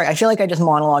 Sorry, I feel like I just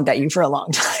monologued at you for a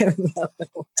long time.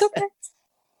 It's okay.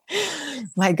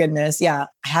 My goodness. Yeah.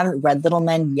 I haven't read Little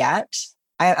Men yet.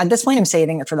 At this point, I'm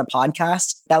saving it for the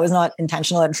podcast. That was not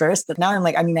intentional at first, but now I'm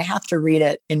like, I mean, I have to read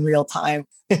it in real time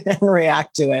and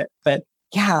react to it. But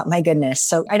yeah, my goodness.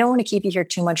 So I don't want to keep you here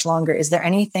too much longer. Is there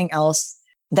anything else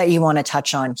that you want to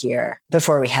touch on here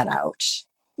before we head out?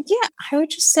 Yeah, I would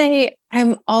just say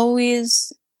I'm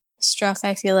always struck,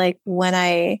 I feel like, when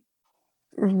I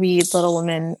read Little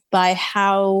Women by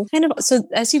how so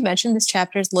as you mentioned, this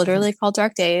chapter is literally called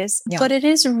Dark Days, but it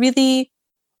is really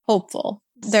hopeful.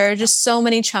 There are just so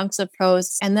many chunks of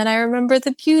prose. And then I remember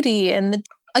the beauty and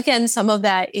again, some of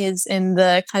that is in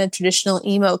the kind of traditional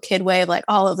emo kid way of like,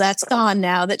 all of that's gone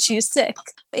now that she's sick.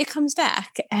 It comes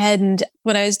back. And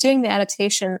when I was doing the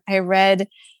adaptation, I read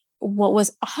what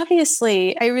was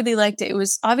obviously, I really liked it. It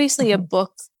was obviously a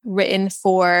book written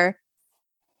for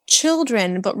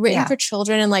children, but written for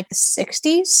children in like the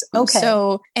 60s. Okay.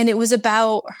 So, and it was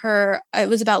about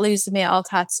Louisa May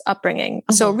Alcott's upbringing.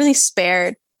 So it really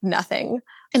spared nothing.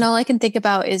 And all I can think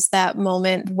about is that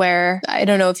moment where, I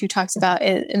don't know if you talked about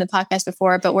it in the podcast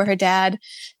before, but where her dad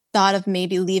thought of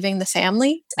maybe leaving the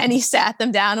family and he sat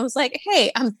them down and was like,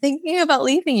 hey, I'm thinking about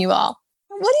leaving you all.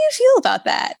 What do you feel about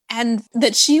that? And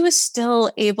that she was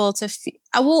still able to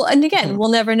feel, and again, we'll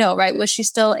never know, right? Was she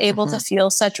still able to feel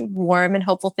such warm and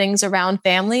hopeful things around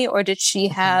family? Or did she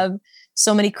have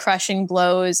so many crushing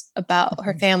blows about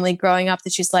her family growing up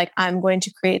that she's like, I'm going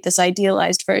to create this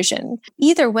idealized version?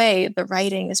 Either way, the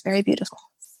writing is very beautiful.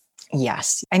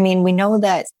 Yes. I mean, we know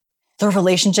that the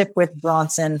relationship with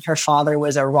Bronson, her father,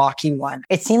 was a rocky one.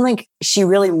 It seemed like she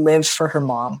really lived for her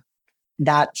mom.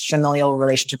 That familial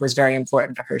relationship was very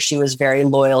important to her. She was very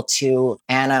loyal to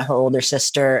Anna, her older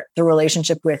sister. The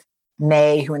relationship with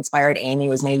May, who inspired Amy,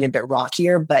 was maybe a bit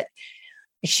rockier, but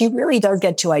she really does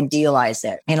get to idealize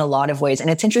it in a lot of ways.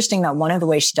 And it's interesting that one of the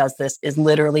ways she does this is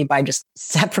literally by just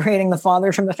separating the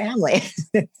father from the family.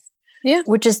 Yeah.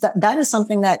 Which is that is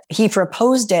something that he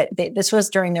proposed it. This was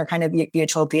during their kind of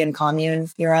utopian commune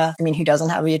era. I mean, who doesn't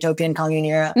have a utopian commune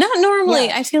era? Not normally.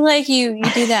 Yeah. I feel like you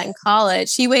do that in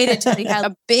college. He waited till he had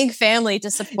a big family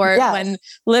to support when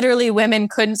literally women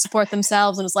couldn't support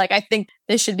themselves and was like, I think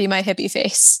this should be my hippie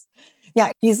face.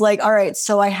 Yeah. He's like, all right,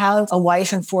 so I have a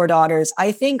wife and 4 daughters.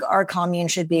 I think our commune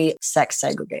should be sex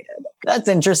segregated. That's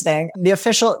interesting. The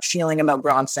official feeling about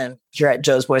Bronson here at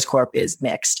Joe's Boys Corp is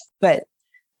mixed. But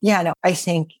yeah, no, I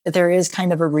think there is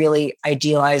kind of a really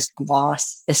idealized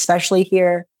gloss, especially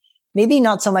here. Maybe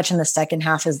not so much in the second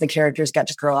half as the characters get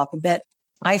to grow up a bit.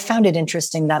 I found it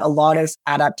interesting that a lot of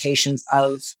adaptations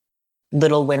of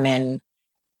Little Women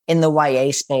in the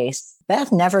YA space,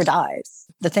 Beth never dies.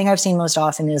 The thing I've seen most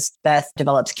often is Beth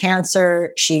develops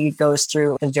cancer. She goes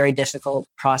through a very difficult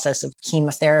process of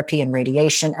chemotherapy and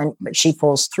radiation, but she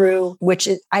pulls through, which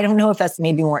is, I don't know if that's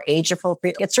maybe more age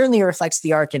appropriate. It certainly reflects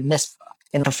the arc in this book,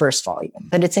 in the first volume.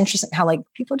 But it's interesting how like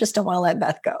people just don't want to let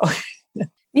Beth go.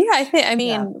 Yeah,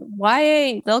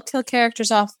 YA, they'll kill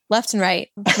characters off left and right.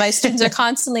 My students are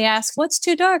constantly asked, what's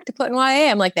too dark to put in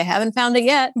YA? I'm like, they haven't found it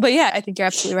yet. But yeah, I think you're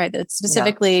absolutely right. It's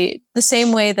specifically the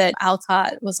same way that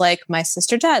Alcott was like, my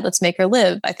sister died, let's make her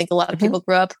live. I think a lot of people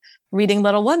grew up reading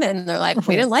Little Women. They're like,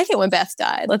 we didn't like it when Beth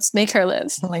died. Let's make her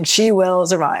live. Like, she will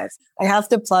survive. I have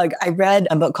to plug, I read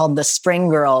a book called The Spring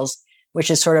Girls, which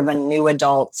is sort of a new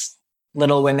adult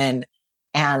Little Women.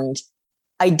 And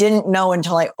I didn't know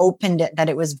until I opened it that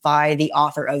it was by the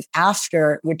author of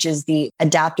After, which is the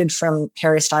adapted from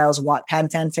Harry Styles'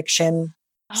 Wattpad fan fiction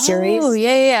series. Oh,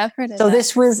 yeah. I've heard of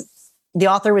that. The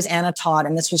author was Anna Todd,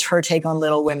 and this was her take on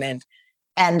Little Women.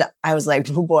 And I was like,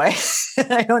 oh boy,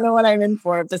 I don't know what I'm in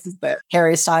for if this is the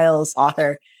Harry Styles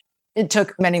author. It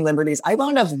took many liberties. I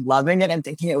wound up loving it and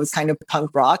thinking it was kind of punk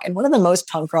rock. And one of the most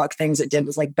punk rock things it did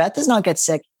was like, Beth does not get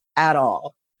sick at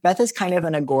all. Beth is kind of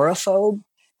an agoraphobe.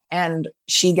 And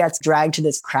she gets dragged to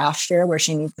this craft fair where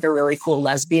she meets a really cool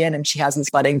lesbian and she has this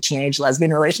budding teenage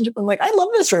lesbian relationship. I'm like, I love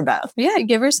this for Beth. Yeah,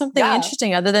 give her something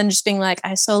interesting other than just being like,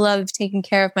 I so love taking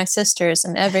care of my sisters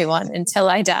and everyone until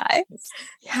I die.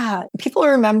 Yeah, people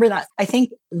remember that. I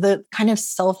think the kind of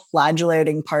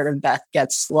self-flagellating part of Beth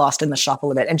gets lost in the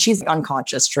shuffle of it. And she's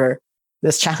unconscious for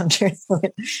this chapter.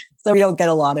 So we don't get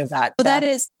a lot of that. But that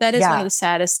is one of the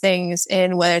saddest things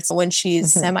in whether it's when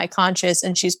she's semi-conscious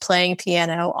and she's playing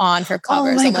piano on her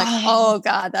covers. I'm like, oh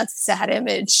God, that's a sad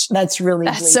image. That's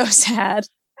bleak. So sad.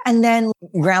 And then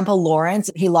Grandpa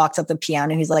Lawrence, he locks up the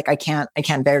piano. He's like, I can't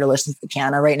bear to listen to the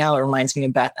piano right now. It reminds me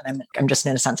of Beth, and I'm just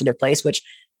in a sensitive place,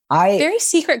 very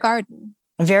secret garden.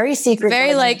 Very secret.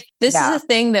 Very like, this is a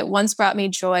thing that once brought me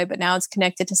joy, but now it's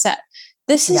connected to Seth.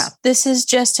 This is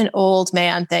just an old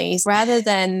man thing. Rather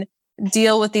than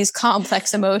deal with these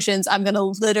complex emotions, I'm going to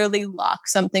literally lock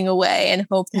something away and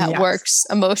hope that works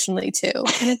emotionally too.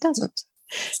 And it doesn't.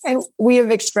 And we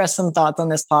have expressed some thoughts on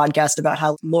this podcast about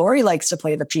how Lori likes to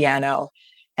play the piano.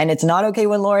 And it's not okay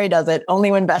when Lori does it, only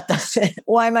when Beth does it.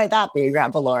 Why might that be,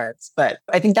 Grandpa Lawrence? But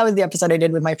I think that was the episode I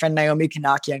did with my friend Naomi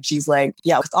Kanaki. And she's like,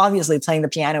 yeah, obviously playing the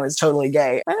piano is totally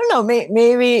gay. I don't know.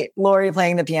 Maybe Lori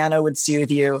playing the piano would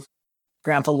soothe you,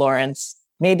 Grandpa Lawrence.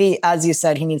 Maybe, as you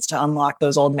said, he needs to unlock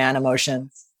those old man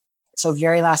emotions. So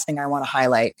very last thing I want to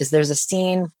highlight is there's a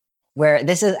scene where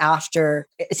this is after,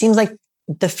 it seems like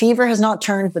the fever has not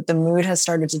turned, but the mood has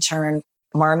started to turn.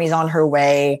 Marmy's on her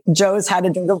way. Jo's had a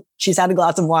drink she's had a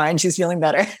glass of wine. She's feeling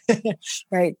better.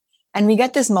 Right. And we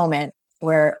get this moment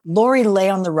where Lori lay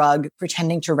on the rug,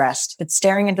 pretending to rest, but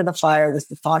staring into the fire with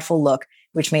the thoughtful look,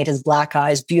 which made his black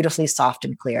eyes beautifully soft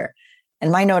and clear.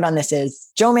 And my note on this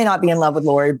is Jo may not be in love with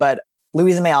Lori, but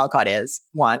Louisa May Alcott is,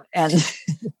 one.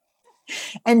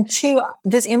 And two,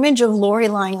 this image of Lori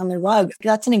lying on the rug,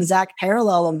 that's an exact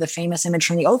parallel of the famous image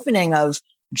from the opening of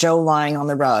Jo lying on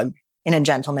the rug in a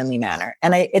gentlemanly manner.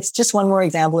 And it's just one more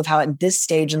example of how at this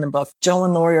stage in the book, Jo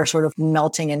and Lori are sort of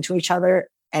melting into each other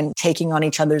and taking on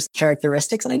each other's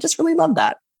characteristics. And I just really love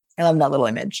that. I love that little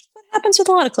image. It happens with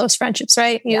a lot of close friendships,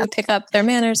 right? You pick up their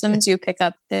mannerisms, you pick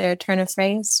up their turn of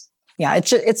phrase. Yeah,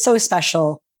 it's so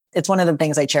special. It's one of the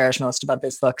things I cherish most about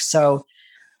this book. So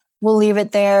we'll leave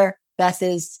it there. Beth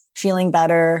is feeling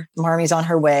better. Marmy's on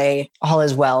her way. All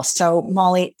is well. So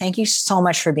Molly, thank you so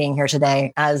much for being here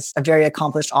today as a very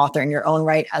accomplished author in your own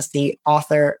right, as the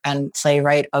author and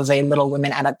playwright of a Little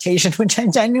Women adaptation, which I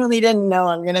genuinely didn't know.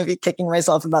 I'm going to be kicking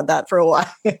myself about that for a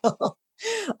while.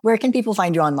 Where can people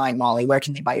find you online, Molly? Where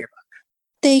can they buy your book?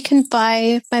 They can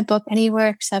buy my book anywhere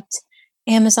except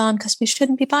Amazon, because we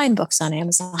shouldn't be buying books on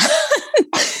Amazon.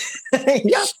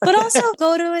 Yeah. But also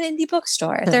go to an indie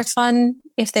bookstore. They're fun.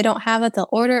 If they don't have it, they'll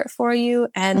order it for you,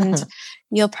 and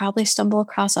you'll probably stumble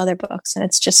across other books. And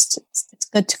it's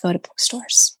good to go to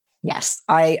bookstores. Yes,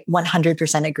 I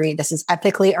 100% agree. This is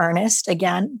Epically Earnest,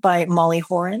 again, by Molly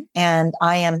Horan. And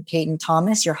I am Peyton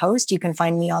Thomas, your host. You can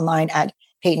find me online at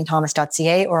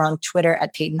peytonthomas.ca or on Twitter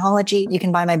at Peytonology. You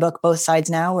can buy my book, Both Sides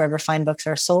Now, wherever fine books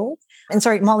are sold. And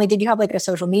sorry, Molly, did you have like a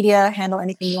social media handle,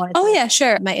 anything you wanted to say? Yeah,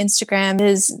 sure. My Instagram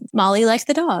is Molly Like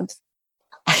the Dog.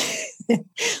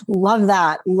 Love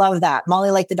that. Love that.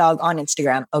 Molly Like the Dog on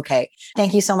Instagram. Okay.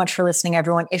 Thank you so much for listening,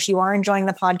 everyone. If you are enjoying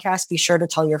the podcast, be sure to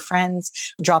tell your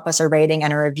friends, drop us a rating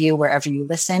and a review wherever you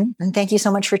listen. And thank you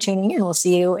so much for tuning in. We'll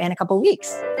see you in a couple of weeks.